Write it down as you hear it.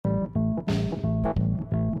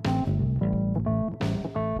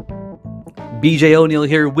BJ O'Neill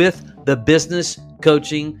here with the Business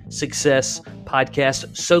Coaching Success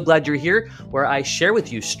Podcast. So glad you're here, where I share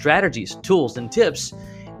with you strategies, tools, and tips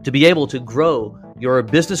to be able to grow your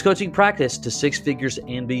business coaching practice to six figures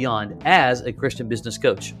and beyond as a Christian business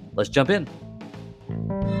coach. Let's jump in.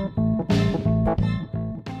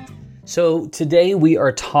 So today we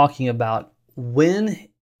are talking about when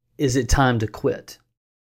is it time to quit?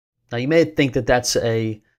 Now you may think that that's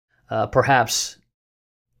a perhaps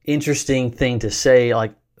interesting thing to say,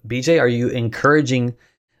 like, BJ, are you encouraging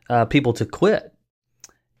people to quit?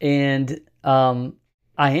 And I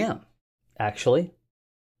am, actually.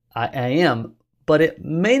 I am, but it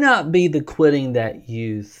may not be the quitting that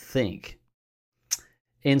you think.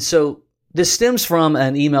 And so this stems from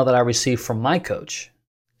an email that I received from my coach.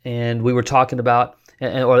 And we were talking about,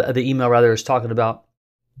 or the email rather is talking about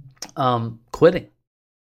quitting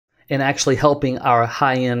and actually helping our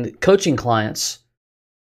high-end coaching clients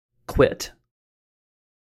quit.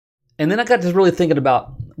 And then I got to really thinking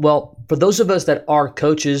about, well, for those of us that are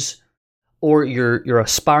coaches, or you're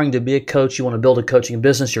aspiring to be a coach, you want to build a coaching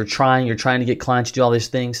business, you're trying to get clients to do all these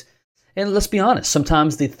things. And let's be honest,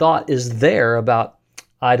 sometimes the thought is there about,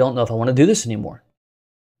 I don't know if I want to do this anymore.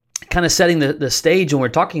 Kind of setting the stage when we're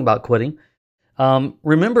talking about quitting.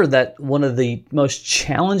 Remember that one of the most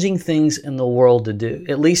challenging things in the world to do,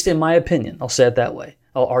 at least in my opinion, I'll say it that way,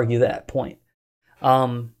 I'll argue that point,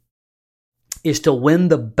 is to win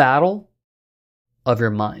the battle of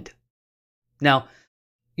your mind. Now,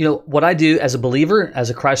 what I do as a believer,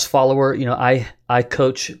 as a Christ follower, I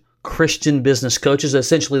coach Christian business coaches,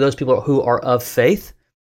 essentially those people who are of faith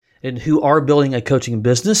and who are building a coaching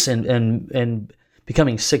business and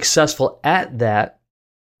becoming successful at that,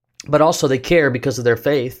 but also they care because of their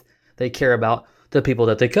faith. They care about the people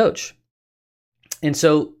that they coach. And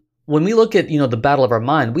so when we look at, the battle of our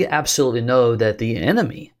mind, we absolutely know that the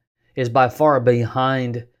enemy is by far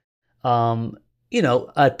behind,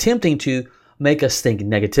 attempting to make us think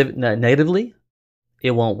negatively.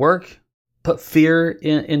 It won't work. Put fear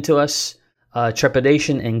into us,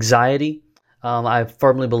 trepidation, anxiety. I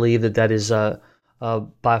firmly believe that is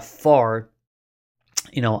by far,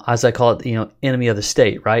 as I call it, enemy of the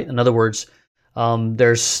state, right? In other words,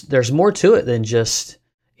 there's more to it than just,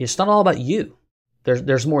 it's not all about you.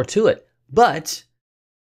 There's more to it, but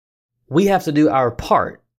we have to do our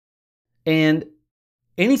part. And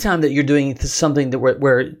anytime that you're doing something that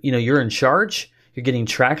where you're in charge, you're getting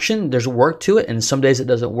traction, there's work to it, and some days it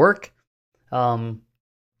doesn't work. Some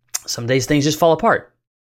days things just fall apart.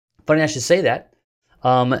 Funny I should say that.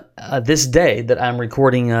 This day that I'm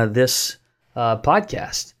recording this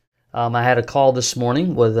podcast, I had a call this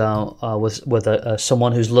morning with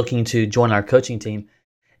someone who's looking to join our coaching team,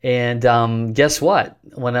 and guess what?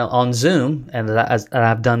 When on Zoom, and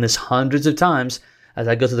I've done this hundreds of times. As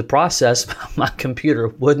I go through the process, my computer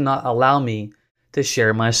would not allow me to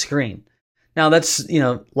share my screen. Now that's,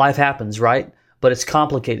 life happens, right? But it's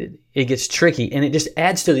complicated. It gets tricky, and it just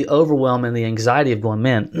adds to the overwhelm and the anxiety of going,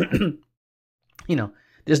 man,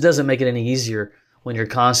 this doesn't make it any easier when you're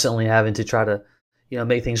constantly having to try to,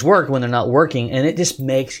 make things work when they're not working. And it just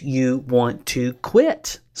makes you want to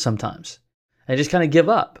quit sometimes and just kind of give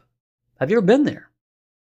up. Have you ever been there?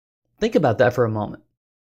 Think about that for a moment.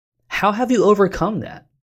 How have you overcome that?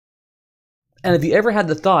 And have you ever had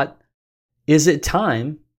the thought, is it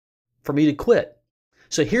time for me to quit?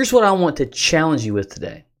 So here's what I want to challenge you with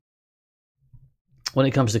today when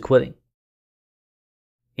it comes to quitting.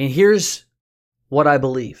 And here's what I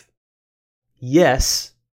believe.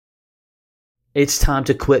 Yes, it's time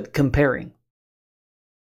to quit comparing.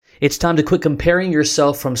 It's time to quit comparing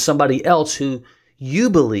yourself from somebody else who you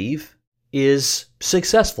believe is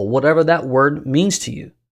successful, whatever that word means to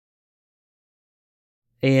you.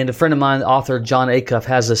 And a friend of mine, author John Acuff,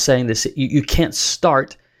 has a saying that you can't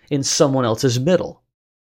start in someone else's middle.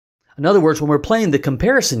 In other words, when we're playing the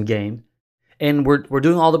comparison game and we're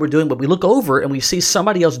doing all that we're doing, but we look over and we see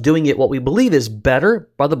somebody else doing it what we believe is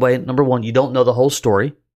better. By the way, number one, you don't know the whole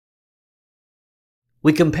story.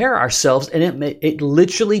 We compare ourselves, and it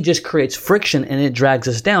literally just creates friction, and it drags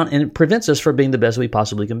us down, and it prevents us from being the best we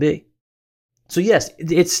possibly can be. So yes,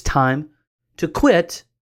 it's time to quit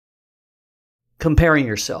comparing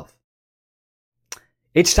yourself.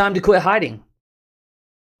 It's time to quit hiding.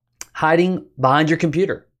 Hiding behind your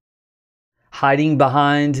computer. Hiding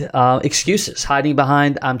behind excuses. Hiding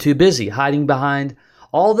behind I'm too busy. Hiding behind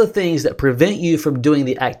all the things that prevent you from doing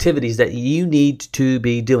the activities that you need to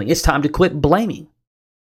be doing. It's time to quit blaming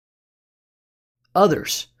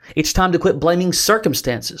others. It's time to quit blaming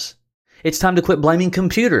circumstances. It's time to quit blaming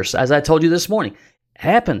computers, as I told you this morning. It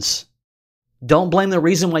happens. Don't blame the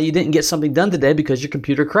reason why you didn't get something done today because your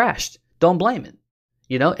computer crashed. don't blame it.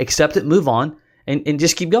 Accept it, move on, and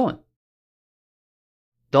just keep going.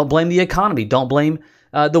 Don't blame the economy. Don't blame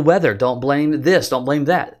the weather. Don't blame this. Don't blame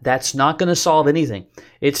that. That's not going to solve anything.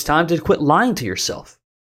 It's time to quit lying to yourself.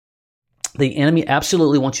 The enemy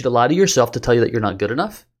absolutely wants you to lie to yourself to tell you that you're not good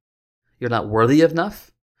enough. You're not worthy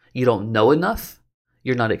enough. You don't know enough.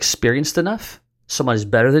 You're not experienced enough. Somebody's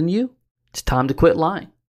better than you. It's time to quit lying.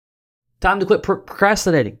 Time to quit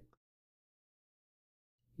procrastinating.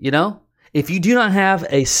 If you do not have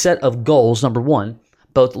a set of goals, number one,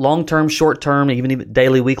 both long-term, short-term, even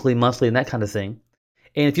daily, weekly, monthly, and that kind of thing,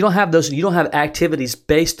 and if you don't have those, you don't have activities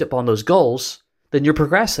based upon those goals, then you're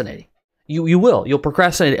procrastinating. You'll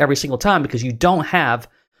procrastinate every single time because you don't have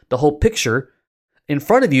the whole picture in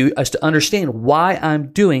front of you as to understand why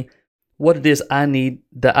I'm doing what it is I know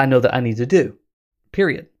that I need to do.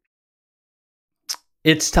 Period.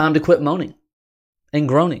 It's time to quit moaning and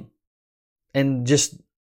groaning and just,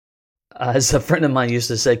 as a friend of mine used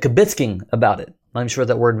to say, kibitzking about it. I'm sure what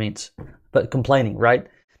that word means, but complaining, right?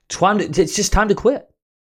 It's just time to quit.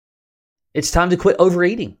 It's time to quit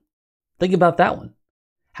overeating. Think about that one.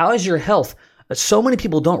 How is your health? So many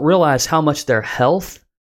people don't realize how much their health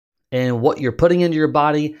and what you're putting into your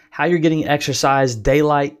body, how you're getting exercise,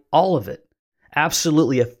 daylight, all of it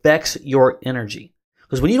absolutely affects your energy.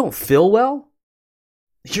 Because when you don't feel well,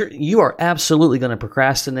 you are absolutely going to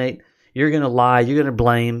procrastinate. You're going to lie. You're going to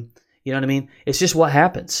blame. You know what I mean? It's just what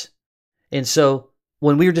happens. And so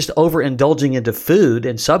when we're just overindulging into food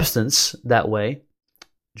and substance that way,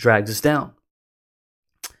 drags us down.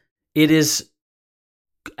 It is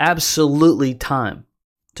absolutely time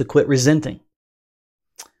to quit resenting.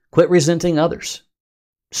 Quit resenting others.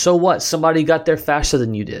 So what? Somebody got there faster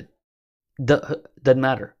than you did. Doesn't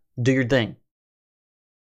matter. Do your thing.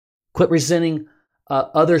 Quit resenting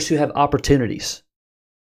others who have opportunities.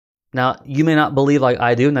 Now, you may not believe like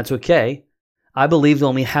I do, and that's okay. I believe that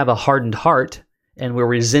when we have a hardened heart and we're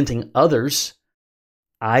resenting others,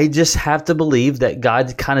 I just have to believe that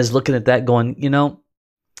God kind of is looking at that going,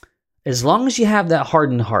 as long as you have that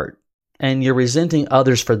hardened heart and you're resenting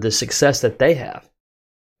others for the success that they have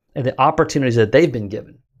and the opportunities that they've been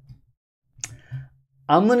given,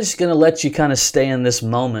 I'm just going to let you kind of stay in this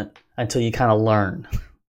moment until you kind of learn.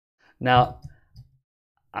 Now,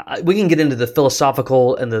 we can get into the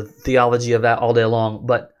philosophical and the theology of that all day long,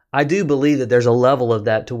 but I do believe that there's a level of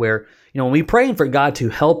that to where, when we're praying for God to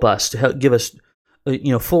help us, to help give us,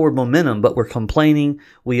 forward momentum, but we're complaining,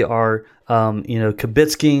 we are,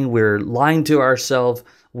 kibitzking, we're lying to ourselves,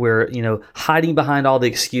 we're, hiding behind all the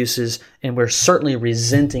excuses, and we're certainly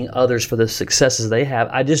resenting others for the successes they have.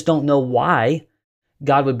 I just don't know why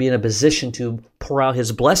God would be in a position to pour out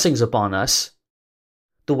His blessings upon us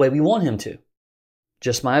the way we want Him to.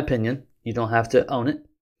 Just my opinion. You don't have to own it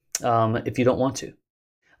if you don't want to.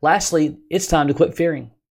 Lastly, it's time to quit fearing.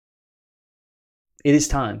 It is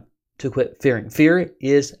time to quit fearing. Fear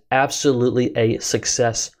is absolutely a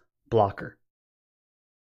success blocker.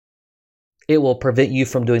 It will prevent you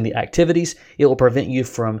from doing the activities. It will prevent you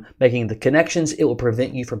from making the connections. It will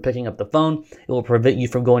prevent you from picking up the phone. It will prevent you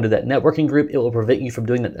from going to that networking group. It will prevent you from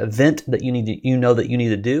doing that event that you need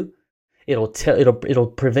to do. It'll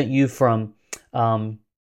prevent you from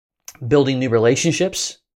building new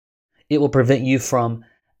relationships. It will prevent you from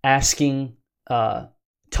asking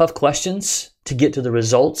tough questions to get to the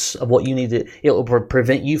results of what you need to. It will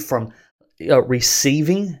prevent you from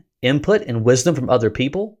receiving input and wisdom from other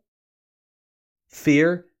people.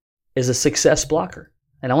 Fear is a success blocker.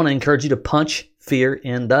 And I want to encourage you to punch fear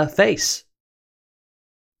in the face.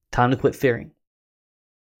 Time to quit fearing.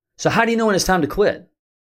 So how do you know when it's time to quit?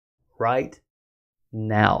 Right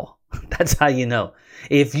now. That's how you know.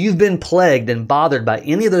 If you've been plagued and bothered by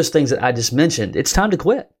any of those things that I just mentioned, it's time to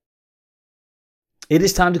quit. It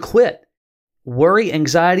is time to quit. Worry,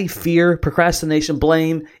 anxiety, fear, procrastination,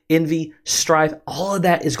 blame, envy, strife, all of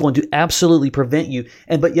that is going to absolutely prevent you.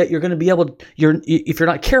 But yet you're going to be able to, if you're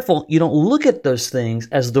not careful, you don't look at those things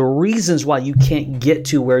as the reasons why you can't get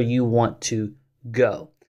to where you want to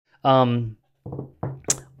go.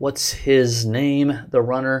 What's his name? The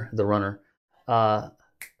runner.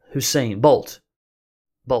 Usain Bolt.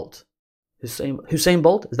 Usain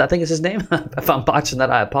Bolt? I think is his name. If I'm botching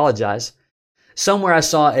that, I apologize. Somewhere I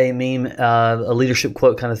saw a meme, a leadership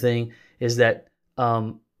quote kind of thing, is that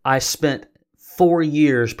I spent 4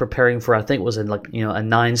 years preparing for, I think it was a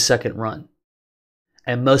 9-second run.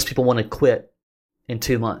 And most people want to quit in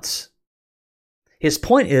 2 months. His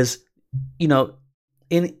point is,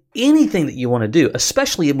 in anything that you want to do,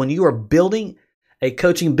 especially when you are building a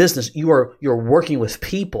coaching business, you're working with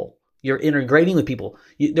people. You're integrating with people.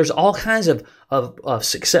 There's all kinds of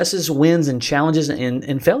successes, wins, and challenges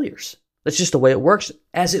and failures. That's just the way it works,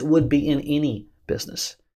 as it would be in any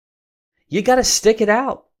business. You got to stick it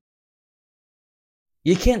out.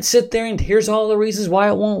 You can't sit there and here's all the reasons why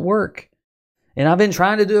it won't work. And I've been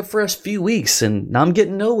trying to do it for a few weeks and I'm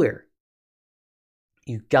getting nowhere.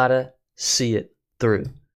 You got to see it through.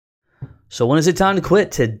 So when is it time to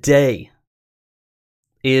quit? Today.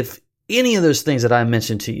 If any of those things that I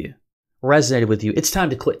mentioned to you resonated with you, it's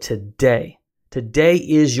time to quit today. Today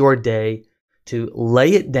is your day to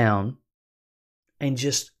lay it down and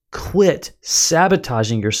just quit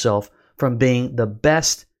sabotaging yourself from being the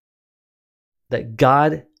best that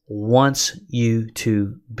God wants you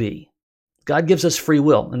to be. God gives us free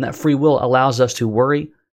will, and that free will allows us to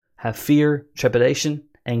worry, have fear, trepidation,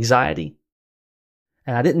 anxiety.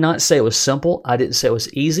 And I did not say it was simple. I didn't say it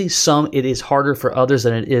was easy. It is harder for others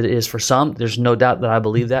than it is for some. There's no doubt that I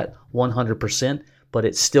believe that 100%, but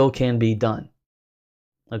it still can be done.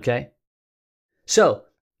 Okay? So,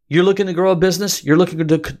 you're looking to grow a business. You're looking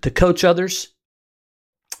to coach others.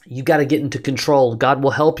 You got to get into control. God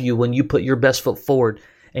will help you when you put your best foot forward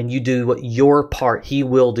and you do what your part. He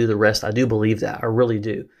will do the rest. I do believe that. I really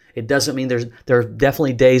do. It doesn't mean there are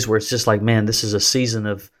definitely days where it's just like, man, this is a season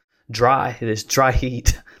of dry. It is dry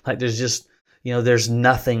heat. Like there's just, there's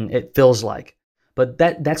nothing it feels like. But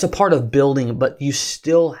that's a part of building, but you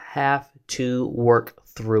still have to work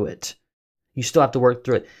through it. You still have to work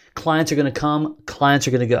through it. Clients are going to come. Clients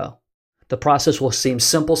are going to go. The process will seem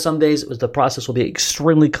simple some days. The process will be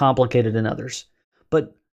extremely complicated in others.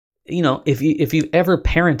 But, if you've ever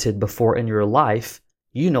parented before in your life,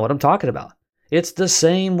 you know what I'm talking about. It's the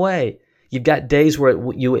same way. You've got days where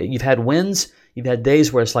you've had wins. You've had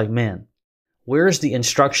days where it's like, man, where's the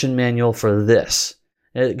instruction manual for this?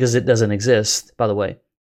 Because it doesn't exist, by the way.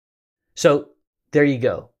 So there you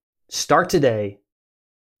go. Start today.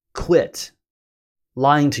 Quit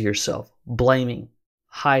lying to yourself, blaming,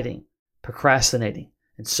 hiding, procrastinating,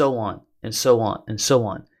 and so on, and so on, and so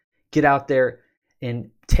on. Get out there and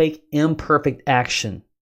take imperfect action.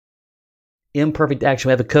 Imperfect action.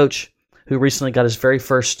 We have a coach who recently got his very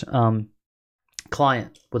first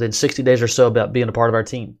client within 60 days or so about being a part of our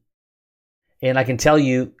team. And I can tell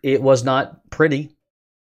you it was not pretty.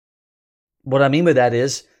 What I mean by that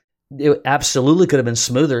is it absolutely could have been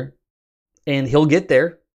smoother, and he'll get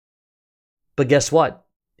there. But guess what?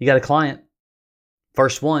 You got a client.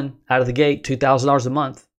 First one out of the gate, $2,000 a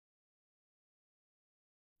month.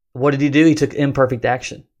 What did he do? He took imperfect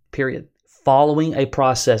action, period. Following a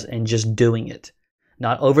process and just doing it.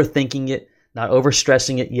 Not overthinking it, not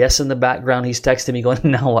overstressing it. Yes, in the background, he's texting me going,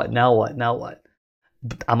 now what, now what, now what?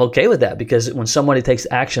 But I'm okay with that because when somebody takes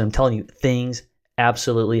action, I'm telling you, things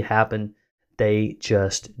absolutely happen. They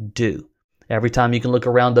just do. Every time you can look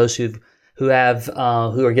around those who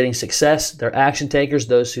are getting success, they're action takers.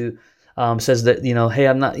 Those who says that, hey,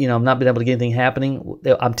 I'm not been able to get anything happening.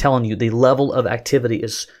 I'm telling you, the level of activity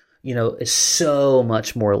is so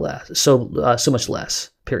much more less, so much less,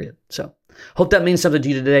 period. So hope that means something to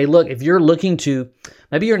you today. Look, if you're looking to,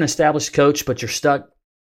 maybe you're an established coach, but you're stuck,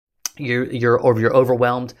 you're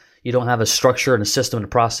overwhelmed, you don't have a structure and a system and a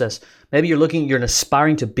process. Maybe you're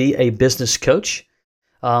aspiring to be a business coach.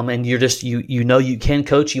 And you're just, you can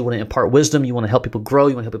coach, you want to impart wisdom, you want to help people grow,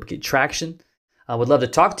 you want to help people get traction. I would love to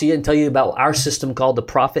talk to you and tell you about our system called the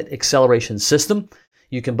Profit Acceleration System.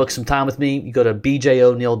 You can book some time with me. You go to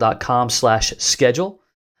bjoneal.com/schedule.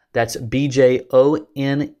 That's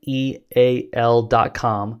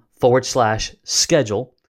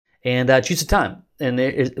bjoneal.com/schedule. And choose a time. And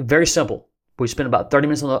it's very simple. We spend about 30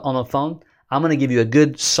 minutes on the phone. I'm going to give you a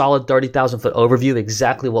good, solid 30,000-foot overview,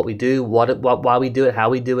 exactly what we do, why we do it, how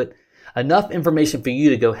we do it. Enough information for you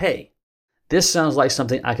to go, hey, this sounds like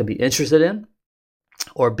something I could be interested in,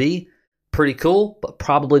 or B, pretty cool, but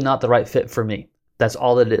probably not the right fit for me. That's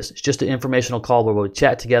all that it is. It's just an informational call where we'll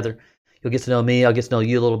chat together. You'll get to know me, I'll get to know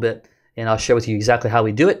you a little bit, and I'll share with you exactly how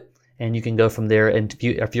we do it, and you can go from there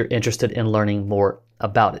if you're interested in learning more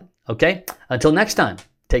about it. Okay? Until next time,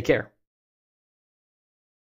 take care.